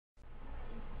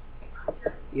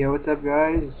Yo, what's up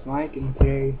guys, it's Mike, and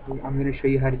today I'm going to show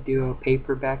you how to do a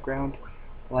paper background,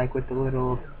 like with the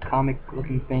little comic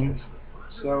looking things.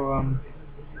 So,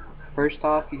 first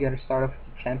off, you gotta start off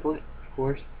with the template, of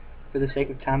course. For the sake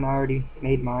of time, I already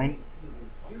made mine.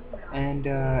 And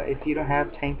if you don't have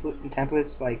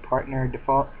templates like partner or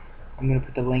default, I'm going to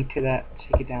put the link to that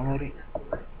so you can download it.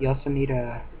 You also need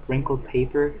a wrinkled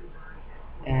paper,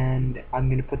 and I'm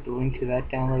going to put the link to that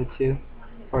download too.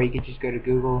 Or you could just go to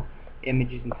Google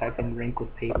Images and type in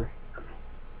wrinkled paper.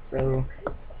 So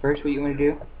first what you want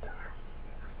to do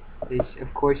is,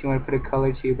 of course, you want to put a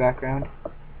color to your background.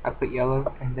 I put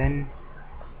yellow, and then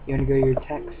you want to go to your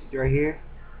text right here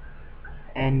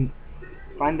and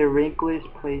find the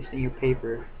wrinkliest place in your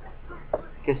paper,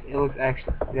 because it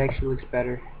actually looks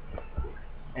better.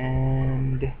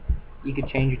 And you can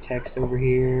change your text over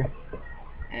here,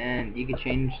 and you can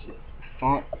change the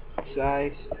font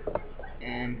size,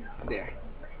 and there.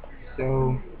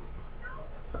 So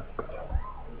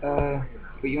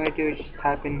what you want to do is just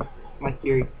type in like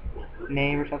your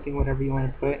name or something, whatever you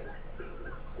want to put.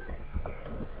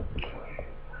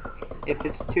 If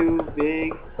it's too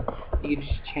big, you can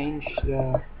just change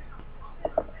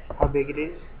how big it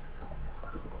is,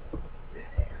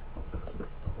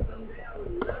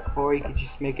 or you could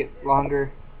just make it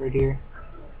longer right here.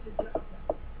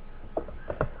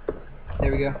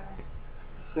 There we go.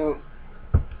 So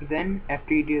then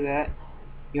after you do that,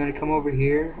 you want to come over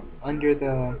here under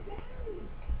the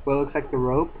what looks like the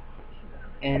rope,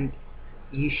 and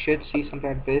you should see something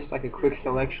like this, like a quick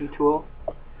selection tool.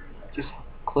 Just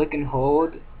click and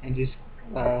hold, and just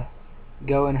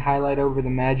go and highlight over the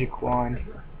magic wand.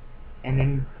 And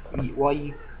then while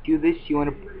you do this, you want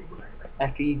to,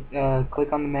 after you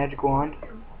click on the magic wand,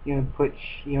 you want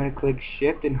to click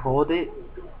shift and hold it.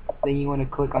 Then you want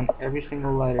to click on every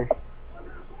single letter.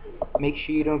 Make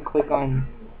sure you don't click on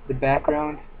the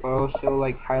background, but also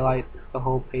like highlight the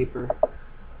whole paper.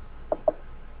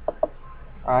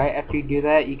 Alright, after you do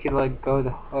that, you can let go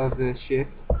of the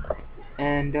shift,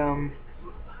 and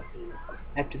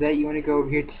after that you want to go over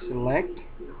here to select,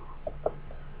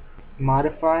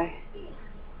 modify,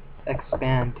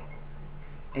 expand,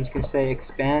 and you can say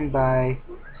expand by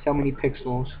so many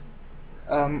pixels.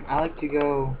 I like to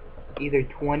go either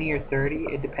 20 or 30,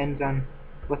 it depends on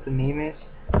what the name is.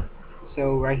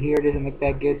 So right here it doesn't look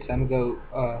that good, so I'm going to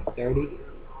go 30.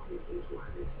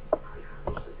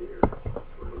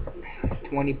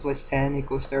 20 plus 10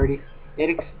 equals 30.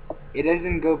 It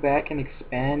doesn't go back and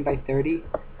expand by 30,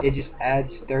 it just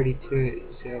adds 30 to it.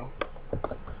 So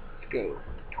let's go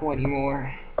 20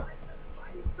 more.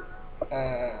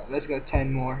 Let's go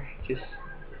 10 more, just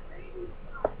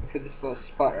for this little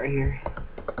spot right here.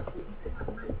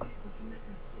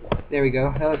 There we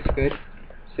go, that looks good.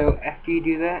 So after you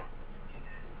do that,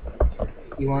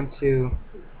 you want to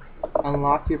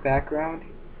unlock your background,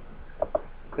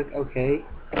 click OK,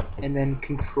 and then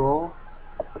Control,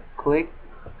 click,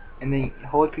 and then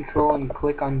hold Control and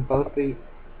click on both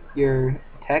your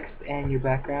text and your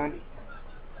background,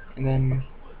 and then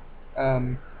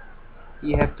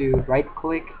you have to right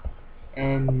click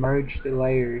and merge the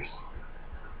layers,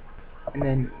 and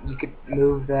then you could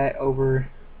move that over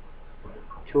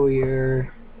to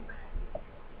your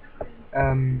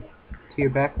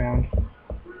background,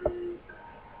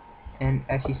 and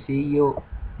as you see, you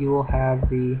will have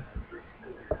the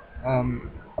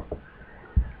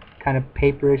kind of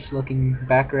paperish looking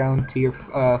background to your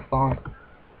font,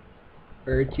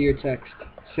 or to your text.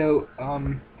 So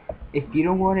if you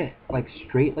don't want it like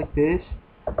straight like this,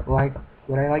 like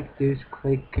what I like to do is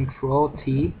click Control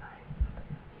T,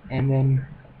 and then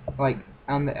like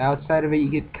on the outside of it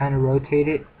you could kind of rotate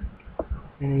it,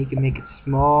 and then you can make it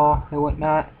small and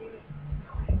whatnot,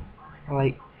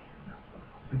 like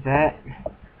that,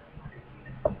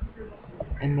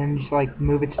 and then just like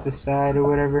move it to the side or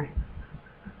whatever.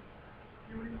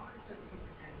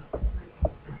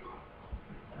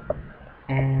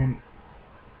 And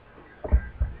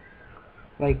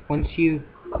like once you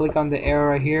click on the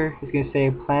arrow right here, it's gonna say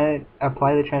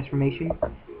apply the transformation.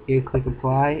 You click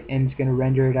apply, and it's gonna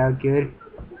render it out good.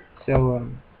 So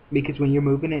because when you're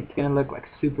moving it, it's gonna look like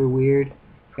super weird.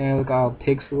 It's gonna look all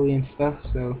pixely and stuff.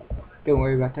 So don't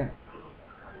worry about that.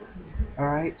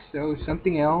 Alright, so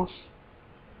something else,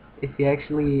 if you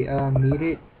actually need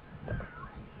it,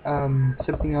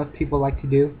 something else people like to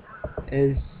do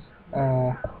is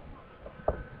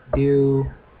do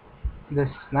the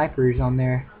snipers on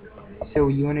there. So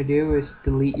what you want to do is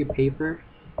delete your paper,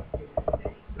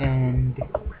 and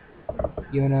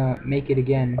you want to make it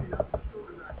again.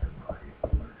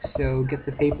 So get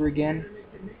the paper again,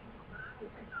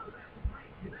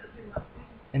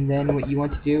 And then what you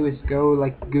want to do is go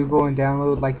like Google and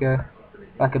download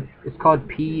it's called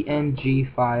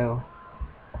PNG file,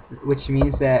 which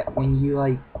means that when you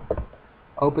like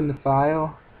open the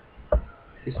file,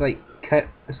 it's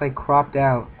like cropped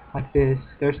out like this.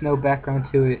 There's no background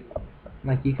to it.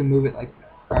 Like you can move it like,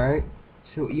 alright.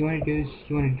 So what you want to do is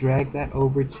you want to drag that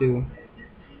over to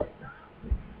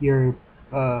your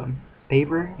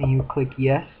paper, and you click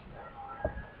yes.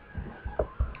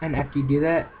 And after you do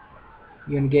that,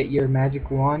 you're going to get your magic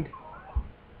wand,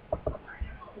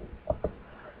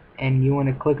 and you want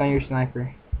to click on your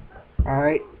sniper.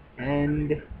 Alright,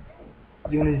 and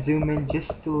you want to zoom in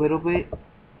just a little bit,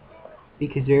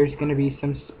 because there's going to be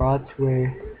some spots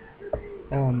where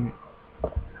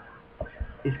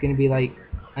it's going to be like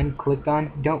unclicked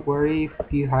on. Don't worry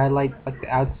if you highlight like the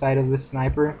outside of the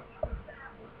sniper.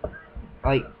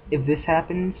 Like if this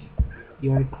happens, you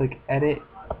want to click edit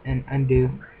and undo.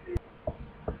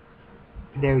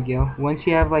 There we go. Once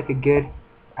you have like a good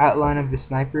outline of the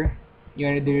sniper, you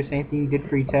want to do the same thing you did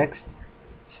for your text.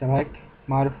 Select,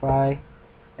 modify,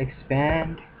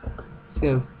 expand. Let's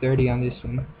go 30 on this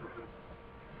one.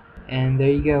 And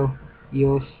there you go.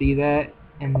 You'll see that,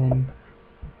 and then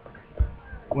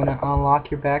when I unlock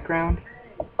your background,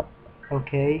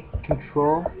 okay,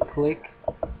 control click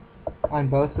on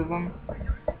both of them,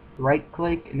 right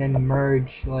click, and then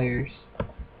merge layers.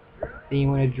 Then you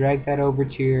want to drag that over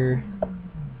to your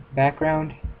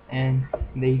background, and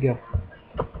there you go.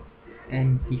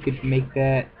 And you could make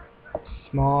that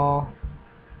small,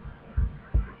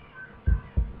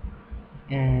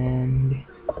 and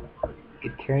you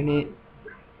could turn it,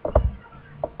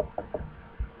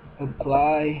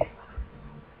 apply,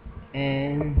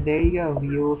 and there you go.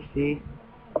 You'll see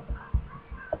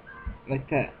like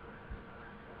that.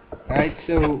 Alright,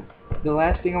 so the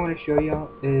last thing I want to show y'all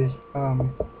is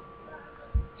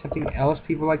something else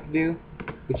people like to do,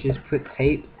 which is put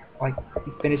tape, like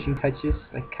finishing touches,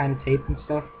 like kind of tape and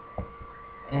stuff.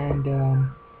 And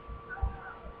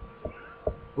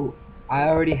I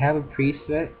already have a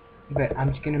preset, but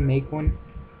I'm just gonna make one.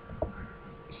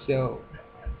 So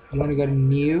you want to go to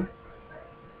new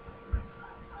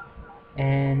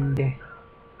and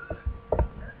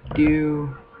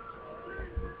do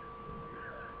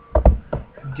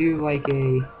like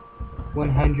a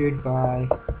 100 by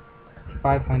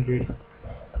 500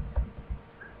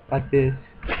 like this.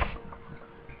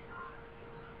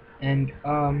 And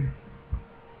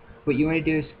what you want to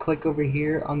do is click over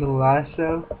here on the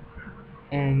lasso,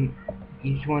 and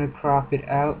you just want to crop it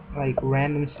out like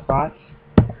random spots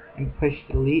and push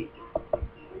delete.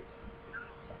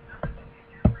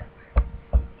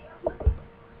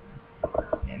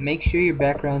 And make sure your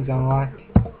background's unlocked.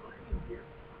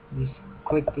 Just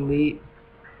click delete.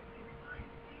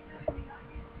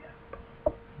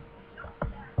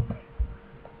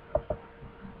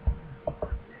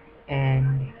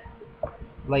 And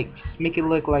like just make it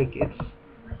look like it's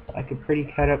like a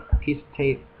pretty cut up piece of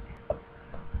tape.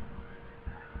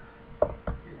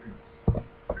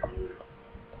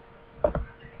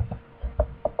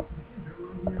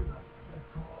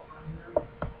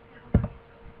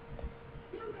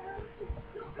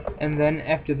 And then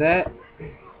after that,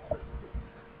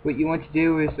 what you want to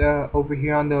do is over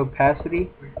here on the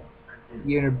opacity,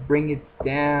 you're gonna bring it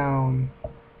down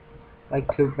like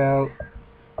to about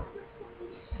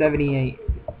 78,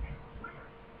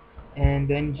 and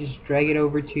then just drag it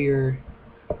over to your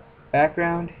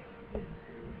background.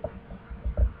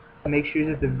 Make sure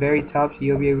it's at the very top so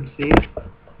you'll be able to see it,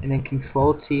 and then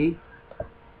Control T.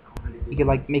 You can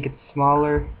like make it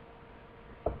smaller,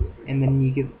 and then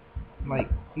you can like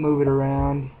move it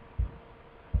around.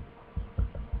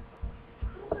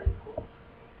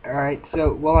 Alright,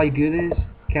 so while I do this,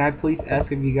 can I please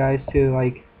ask of you guys to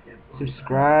like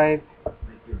subscribe,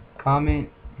 comment,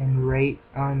 and rate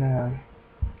on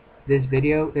this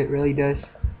video? It really does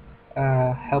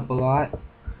help a lot.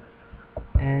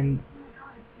 And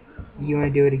you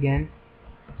want to do it again,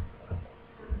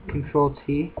 Control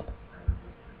T,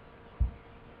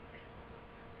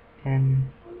 and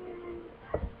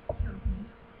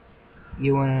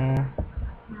you want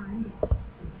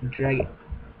to drag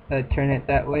it, turn it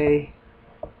that way,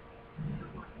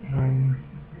 and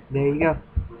there you go.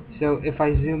 So if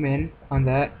I zoom in on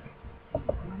that,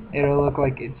 it'll look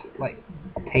like it's like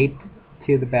taped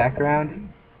to the background,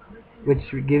 which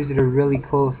gives it a really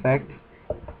cool effect.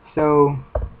 So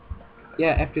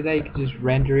yeah, after that you can just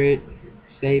render it,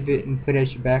 save it, and put it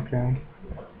as your background.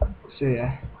 So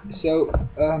yeah, so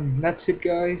that's it,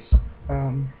 guys.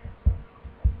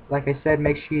 Like I said,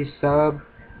 make sure you sub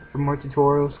for more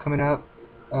tutorials coming up.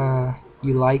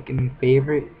 You like and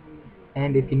favorite,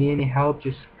 and if you need any help,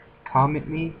 just comment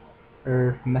me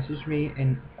or message me,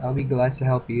 and I'll be glad to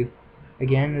help you.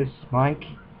 Again, this is Mike.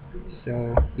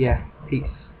 So yeah,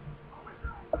 peace.